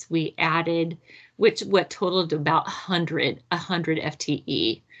sense, we added, what totaled about 100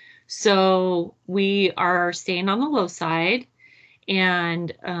 FTE. So we are staying on the low side,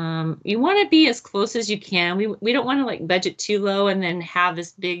 and you want to be as close as you can. We don't want to like budget too low and then have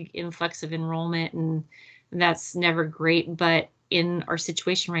this big influx of enrollment, and that's never great. But in our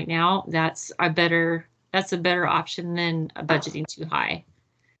situation right now, that's a better option than budgeting too high.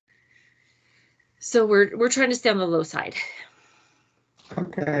 So we're trying to stay on the low side.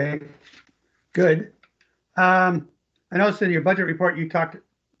 Okay, good. I noticed in your budget report you talked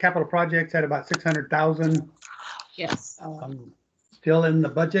capital projects at about 600,000. Yes. Still in the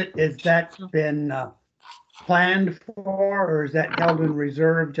budget. Is that been planned for, or is that held in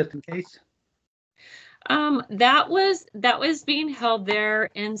reserve just in case? That was being held there,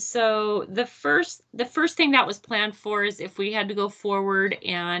 and so the first thing that was planned for is if we had to go forward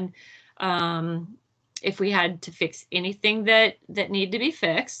and if we had to fix anything that needed to be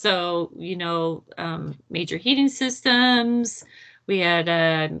fixed. So major heating systems. We had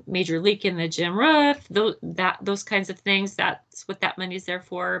a major leak in the gym roof. Those kinds of things. That's what that money's there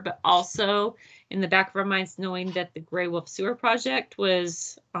for. But also in the back of our minds, knowing that the Gray Wolf Sewer project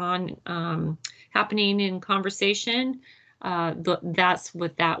was happening in conversation, that's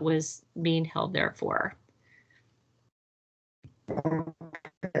what that was being held there for.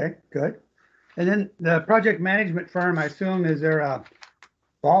 Okay, good. And then the project management firm, I assume, is there a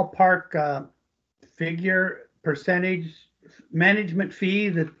ballpark figure percentage management fee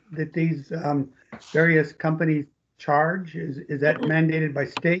that these various companies charge? Is that mandated by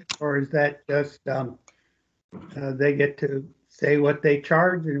state, or is that just they get to say what they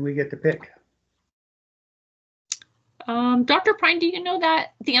charge and we get to pick? Dr. Prine, do you know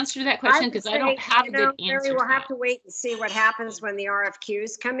the answer to that question? Because I don't have a good answer. We'll have to wait and see what happens when the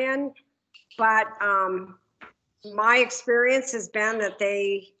RFQs come in. But my experience has been that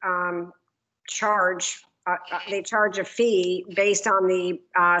they charge a fee based on the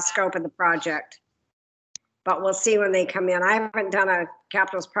scope of the project. But we'll see when they come in. I haven't done a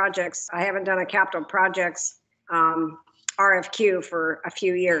capital projects RFQ for a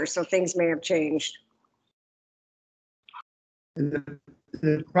few years, so things may have changed. And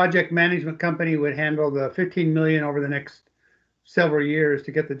the project management company would handle the 15 million over the next several years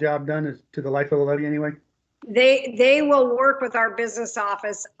to get the job done, as to the life of the levy anyway? They will work with our business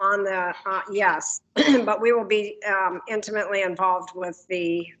office on the yes, but we will be intimately involved with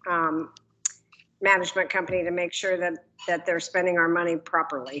the management company to make sure that they're spending our money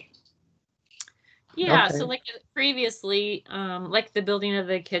properly. Yeah, Okay. so like previously, like the building of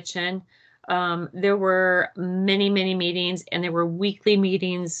the kitchen, there were many meetings, and there were weekly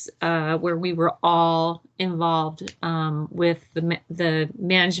meetings where we were all involved with the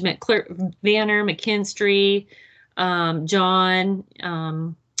management clerk, Vanner, McKinstry, John,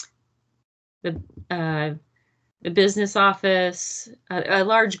 the business office, a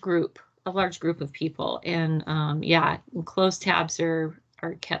large group of people, and yeah, close tabs are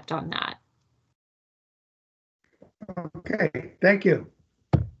kept on that. Okay, thank you.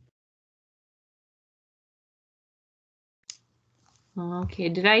 Okay,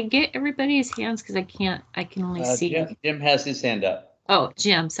 did I get everybody's hands? Because I can only see. Jim has his hand up. Oh,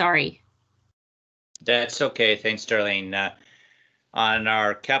 Jim, sorry. That's okay. Thanks, Darlene. On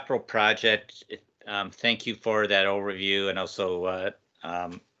our capital project, thank you for that overview, and also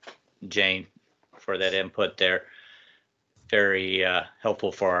Jane for that input there. Very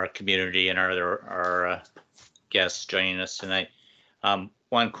helpful for our community and our guests joining us tonight.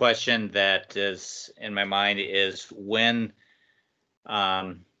 one question that is in my mind is when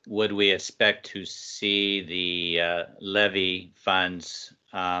would we expect to see the levy funds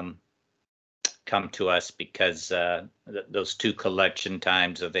come to us, because those two collection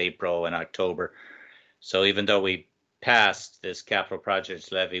times of April and October. So even though we passed this capital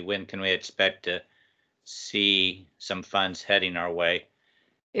projects levy, when can we expect to see some funds heading our way?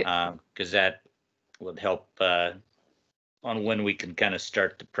 Because that would help on when we can kind of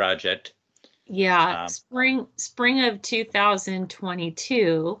start the project. Yeah, spring of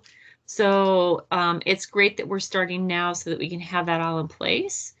 2022. So it's great that we're starting now so that we can have that all in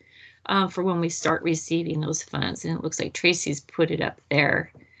place for when we start receiving those funds. And it looks like Tracy's put it up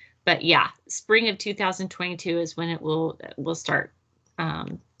there. But yeah, spring of 2022 is when it will start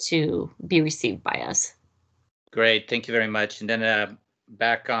to be received by us. Great, thank you very much. And then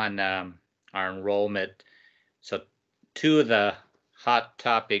back on our enrollment. So two of the hot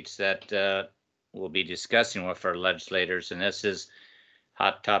topics that we'll be discussing with our legislators, and this is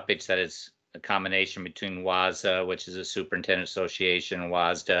hot topics that is a combination between WASDA, which is a Superintendent Association,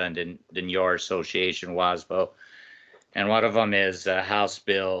 WASDA, and then your association, WASBO. And one of them is House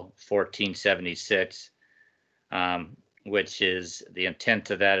Bill 1476, which is the intent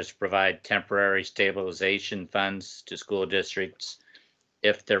of that is to provide temporary stabilization funds to school districts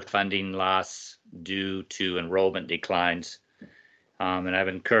if their funding loss due to enrollment declines. And I've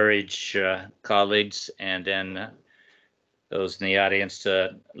encouraged colleagues and then those in the audience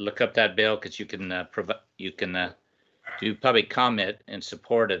to look up that bill, because you can do public comment in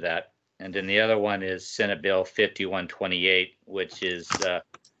support of that. And then the other one is Senate Bill 5128, which is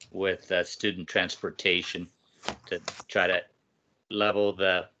with student transportation, to try to level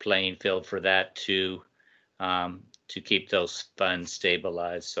the playing field for that to keep those funds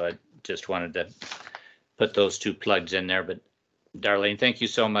stabilized. So I just wanted to put those two plugs in there. But Darlene, thank you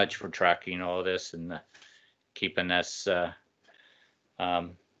so much for tracking all of this and keeping us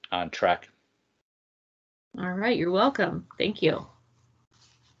on track. All right, you're welcome. Thank you.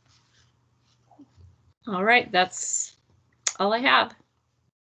 All right, that's all I have.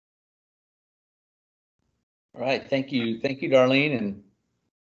 All right, thank you, Darlene. And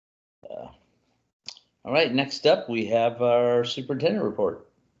all right, next up we have our superintendent report,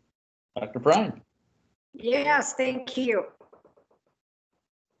 Dr. Bryan. Yes, thank you.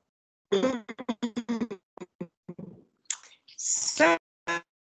 So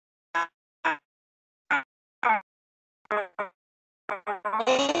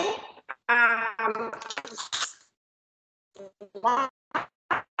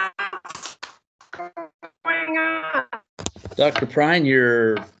Dr. Bryan,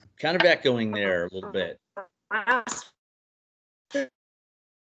 you're kind of echoing there a little bit.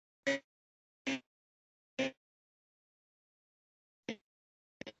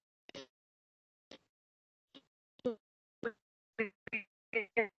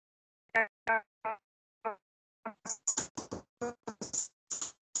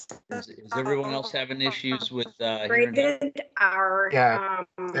 Is everyone else having issues with hearing her? Our Yeah,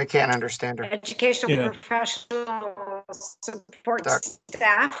 I can't understand her. educational professional support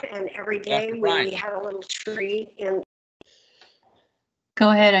staff, and every day Dr. we Bryan. had a little treat. And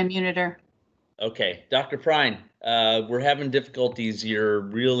go ahead, I muted her. Okay, Dr. Bryan, we're having difficulties. You're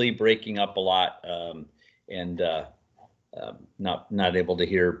really breaking up a lot, and not able to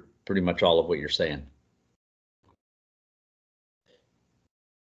hear pretty much all of what you're saying.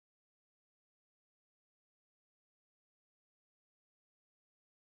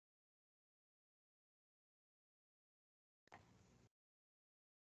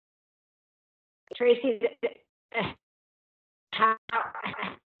 Tracy, let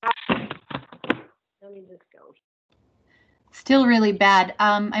me just go. Still really bad.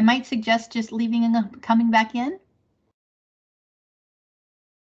 I might suggest just leaving and coming back in.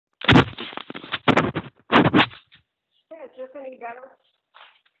 Yeah, is this any better?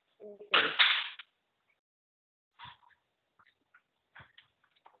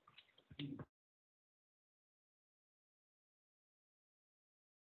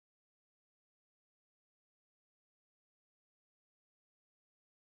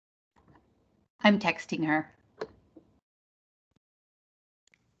 I'm texting her.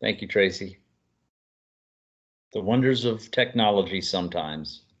 Thank you, Tracy. The wonders of technology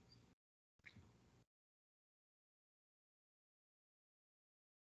sometimes.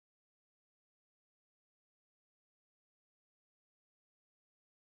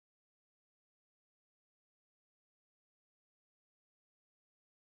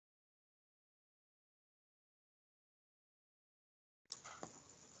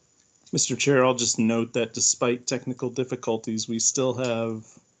 Mr. Chair, I'll just note that despite technical difficulties, we still have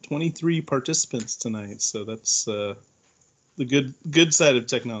 23 participants tonight. So that's the good side of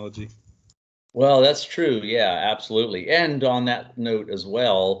technology. Well, that's true. Yeah, absolutely. And on that note as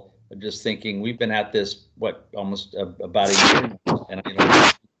well, I'm just thinking we've been at this, what, almost about a year now, and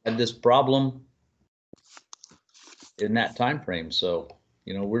had this problem in that time frame. So,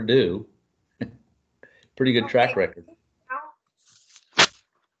 we're due. Pretty good track record.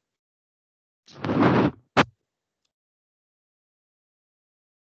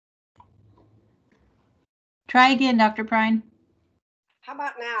 Try again, Dr. Prine. How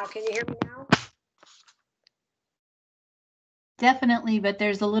about now? Can you hear me now? Definitely, but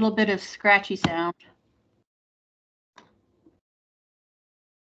there's a little bit of scratchy sound.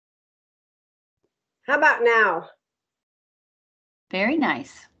 How about now? Very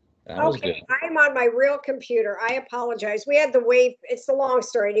nice. That was Okay, good. I am on my real computer. I apologize. We had the wave. It's a long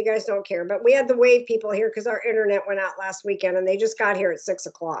story and you guys don't care, but we had the wave people here because our internet went out last weekend and they just got here at 6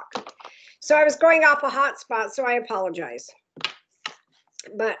 o'clock. So I was going off a hotspot, so I apologize.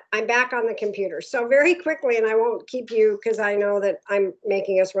 But I'm back on the computer. So very quickly, and I won't keep you because I know that I'm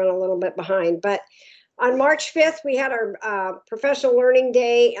making us run a little bit behind, but on March 5th, we had our professional learning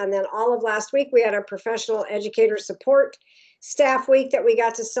day. And then all of last week, we had our professional educator support staff week that we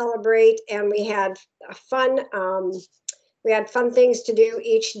got to celebrate. And we had fun things to do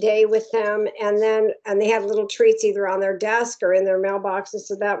each day with them. And they had little treats either on their desk or in their mailboxes.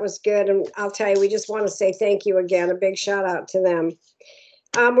 So that was good. And I'll tell you, we just want to say thank you again. A big shout out to them.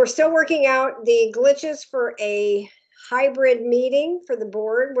 We're still working out the glitches for a hybrid meeting for the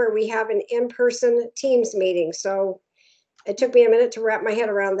board where we have an in-person Teams meeting. So it took me a minute to wrap my head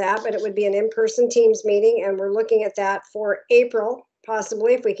around that, but it would be an in-person Teams meeting. And we're looking at that for April,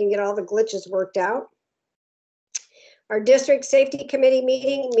 possibly, if we can get all the glitches worked out. Our district safety committee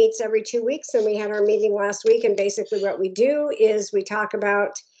meeting meets every 2 weeks. And we had our meeting last week. And basically what we do is we talk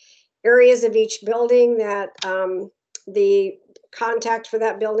about areas of each building that the contact for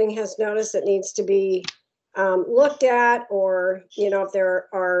that building has noticed that needs to be looked at, or if there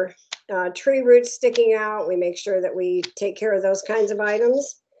are tree roots sticking out, we make sure that we take care of those kinds of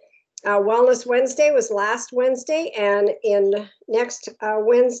items. Wellness Wednesday was last Wednesday, and in next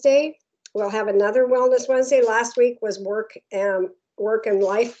Wednesday we'll have another Wellness Wednesday. Last week was work and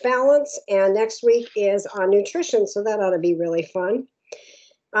life balance, and next week is on nutrition, so that ought to be really fun.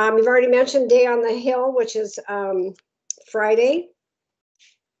 We've already mentioned Day on the Hill, which is Friday.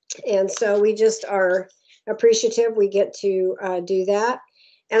 And so we just are appreciative we get to do that.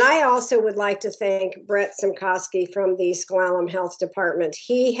 And I also would like to thank Brett Simkowski from the S'Klallam Health Department.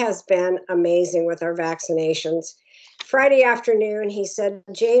 He has been amazing with our vaccinations. Friday afternoon, he said,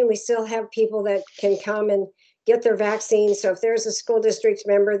 Jane, we still have people that can come and get their vaccines. So if there's a school district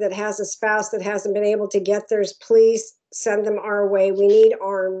member that has a spouse that hasn't been able to get theirs, please send them our way. We need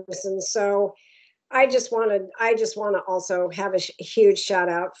arms. And so I just want to also have a huge shout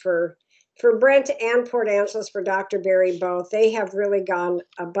out for Brent and Port Angeles, for Dr. Berry both. They have really gone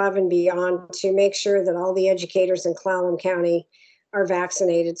above and beyond to make sure that all the educators in Clallam County are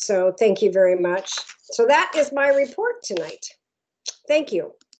vaccinated. So thank you very much. So that is my report tonight. Thank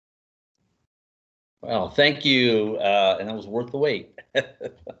you. Well, thank you. And that was worth the wait.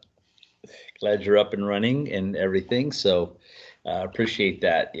 Glad you're up and running and everything. So appreciate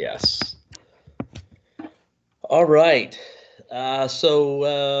that. Yes. All right.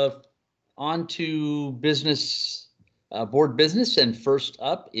 So on to business, board business. And first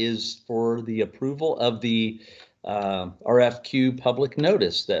up is for the approval of the RFQ public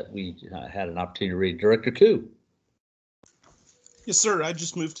notice that we had an opportunity to read. Director Koo. Yes, sir. I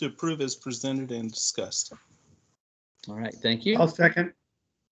just moved to approve as presented and discussed. All right. Thank you. I'll second.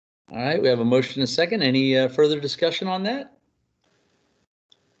 All right. We have a motion and a second. Any further discussion on that?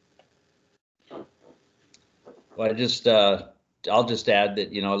 Well, I'll just add that,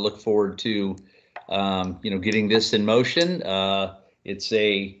 I look forward to, getting this in motion. It's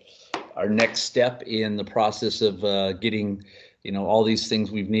our next step in the process of getting, all these things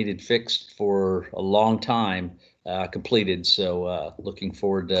we've needed fixed for a long time completed. So looking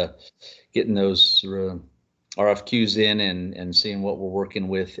forward to getting those RFQs in and seeing what we're working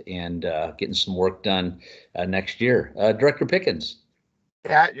with and getting some work done next year. Director Pickens.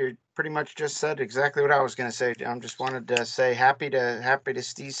 Yeah, you pretty much just said exactly what I was going to say. I just wanted to say happy to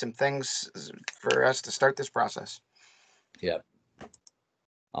see some things for us to start this process. Yep.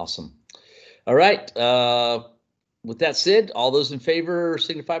 Awesome. All right. With that said, all those in favor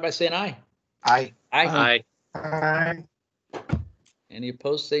signify by saying aye. Aye. Aye. Aye. Aye. Any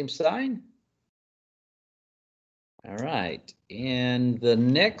opposed, same sign. All right, and the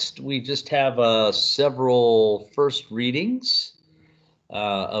next, we just have several first readings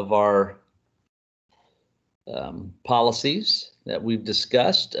of our policies that we've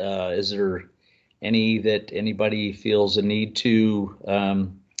discussed. Is there any that anybody feels a need to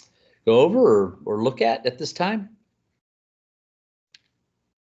go over or look at this time?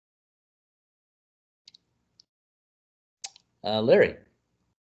 Larry.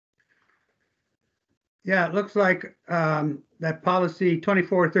 Yeah, it looks like that policy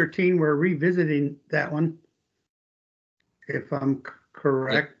 2413, we're revisiting that one, if I'm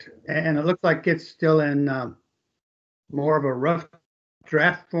correct. And it looks like it's still in more of a rough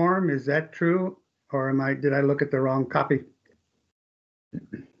draft form. Is that true? Or did I look at the wrong copy?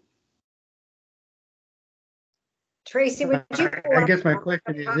 Tracy, would you? I guess my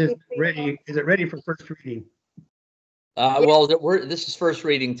question is it ready for first reading? Well, this is first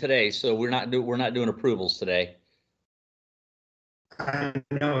reading today, so we're not doing approvals today. I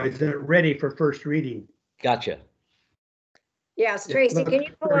know. Is it ready for first reading? Gotcha. Yes, Tracy, can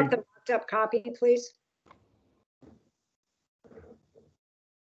you pull up the marked up copy, please?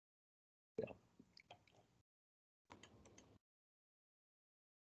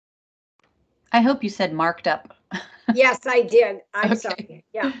 I hope you said marked up. Yes, I did. I'm Okay. sorry.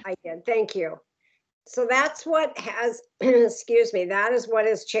 Yeah, I did. Thank you. So that's what has, excuse me, that is what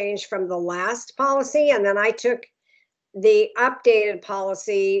has changed from the last policy. And then I took the updated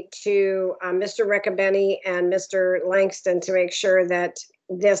policy to Mr. Riccobeni and Mr. Langston to make sure that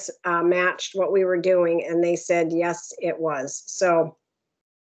this matched what we were doing. And they said, yes, it was. So.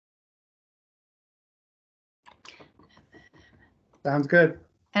 Sounds good.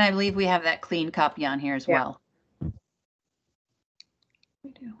 And I believe we have that clean copy on here as well. We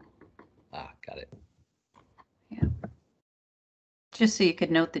do. Got it. Yeah. Just so you could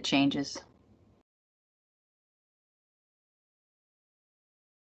note the changes.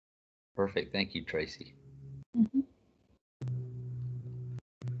 Perfect. Thank you, Tracy. Mm-hmm.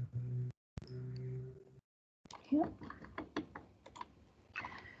 Yep.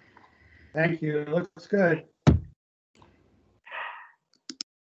 Thank you. It looks good.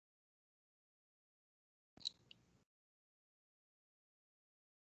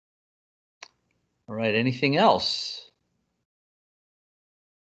 All right. Anything else?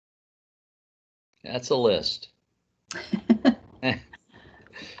 That's a list. A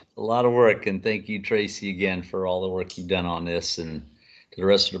lot of work, and thank you, Tracy, again for all the work you've done on this, and to the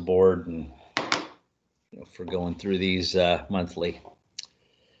rest of the board, and for going through these monthly.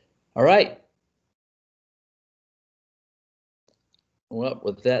 All right. Well,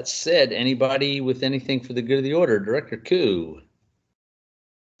 with that said, anybody with anything for the good of the order? Director Koo.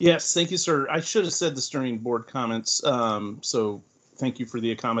 Yes, thank you, sir. I should have said this during board comments, so thank you for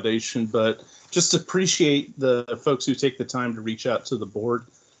the accommodation, but just appreciate the folks who take the time to reach out to the board.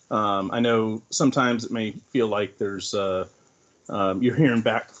 I know sometimes it may feel like there's you're hearing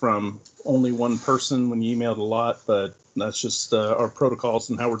back from only one person when you emailed a lot, but that's just our protocols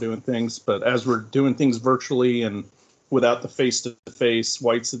and how we're doing things. But as we're doing things virtually and without the face-to-face,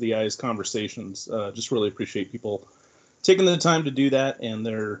 whites of the eyes conversations, just really appreciate people taking the time to do that and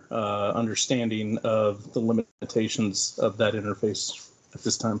their understanding of the limitations of that interface at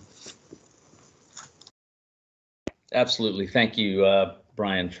this time. Absolutely. Thank you,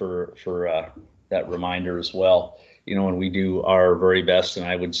 Brian, for that reminder as well. And we do our very best, and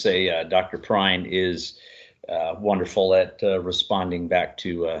I would say Dr. Prine is wonderful at responding back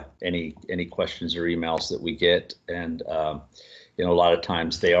to any questions or emails that we get. And a lot of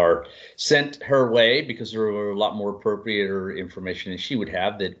times they are sent her way because there are a lot more appropriate or information than she would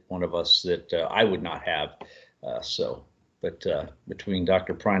have that one of us that I would not have. But between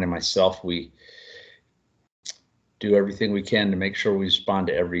Dr. Prine and myself, we do everything we can to make sure we respond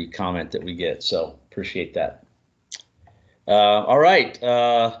to every comment that we get. So appreciate that. All right.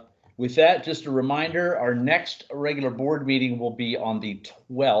 With that, just a reminder, our next regular board meeting will be on the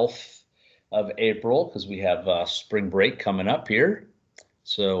 12th of April because we have spring break coming up here.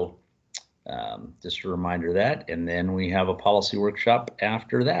 So just a reminder of that. And then we have a policy workshop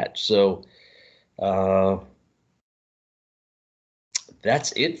after that. So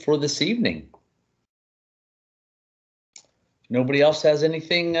that's it for this evening. Nobody else has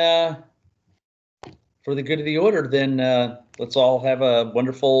anything for the good of the order, then let's all have a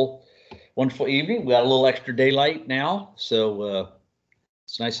wonderful evening. We got a little extra daylight now, so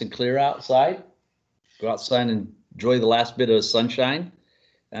it's nice and clear outside. Go outside and enjoy the last bit of sunshine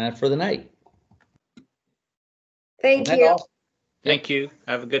for the night. Thank you. Thank you.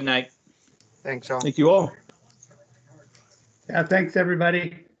 Have a good night. Thanks all. Thank you all. Yeah, thanks,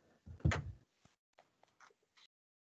 everybody.